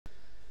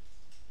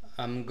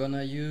I'm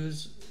gonna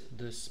use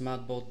the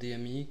Smartboard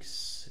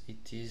DMX.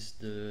 It is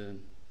the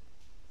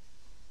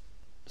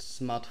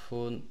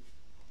smartphone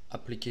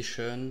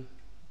application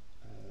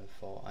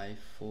for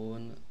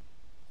iPhone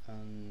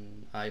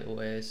and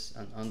iOS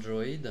and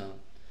Android.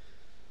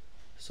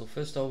 So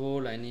first of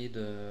all, I need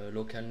a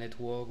local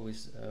network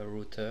with a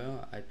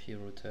router, IP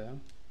router.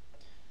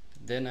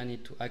 Then I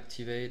need to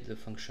activate the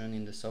function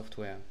in the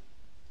software.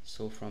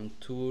 So from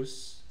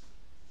tools,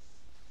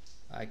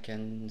 I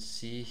can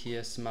see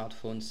here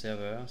smartphone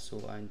server,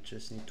 so I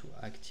just need to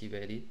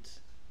activate it,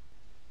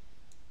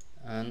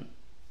 and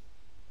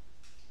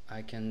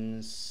I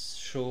can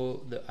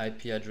show the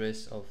IP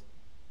address of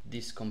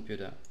this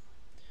computer.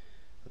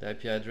 The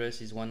IP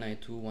address is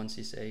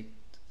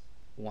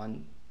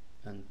 192.168.1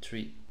 and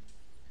 3.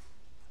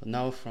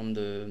 Now from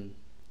the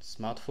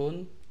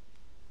smartphone,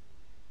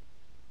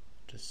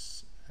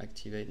 just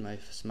activate my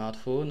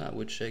smartphone. I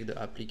will check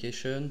the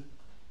application.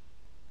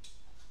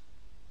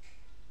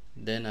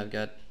 Then I've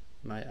got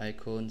my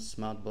icon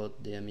Smartboard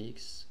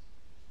DMX,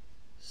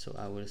 so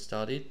I will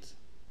start it.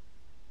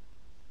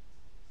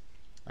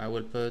 I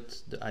will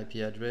put the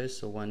IP address,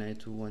 so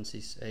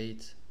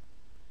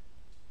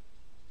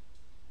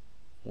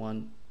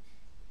 192.168.1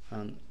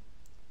 and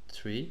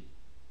 3.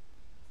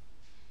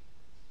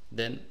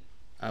 Then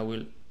I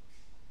will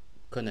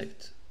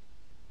connect.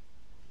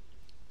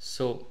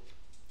 So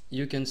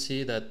you can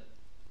see that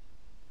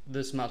the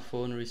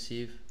smartphone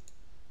receives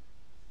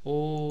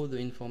all the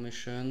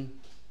information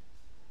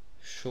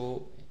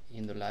show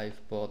in the live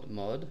board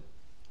mode.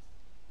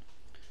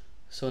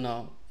 So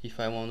now if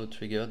I want to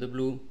trigger the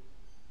blue,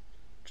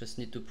 just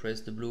need to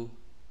press the blue.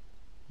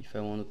 If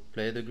I want to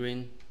play the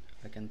green,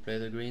 I can play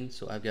the green.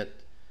 So I've got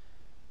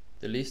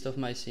the list of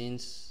my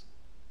scenes.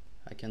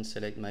 I can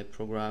select my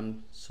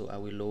program, so I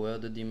will lower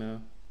the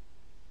dimmer.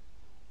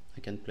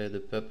 I can play the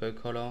purple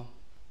color.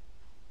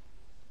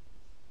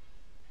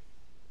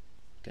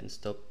 I can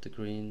stop the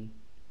green,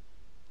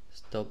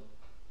 stop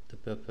the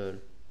purple,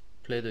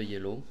 play the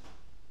yellow.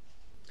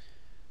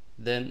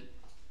 Then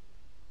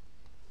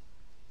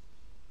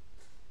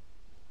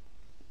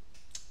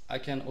I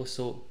can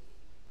also,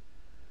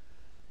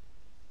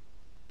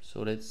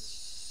 so let's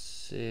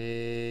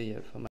say, yeah, for my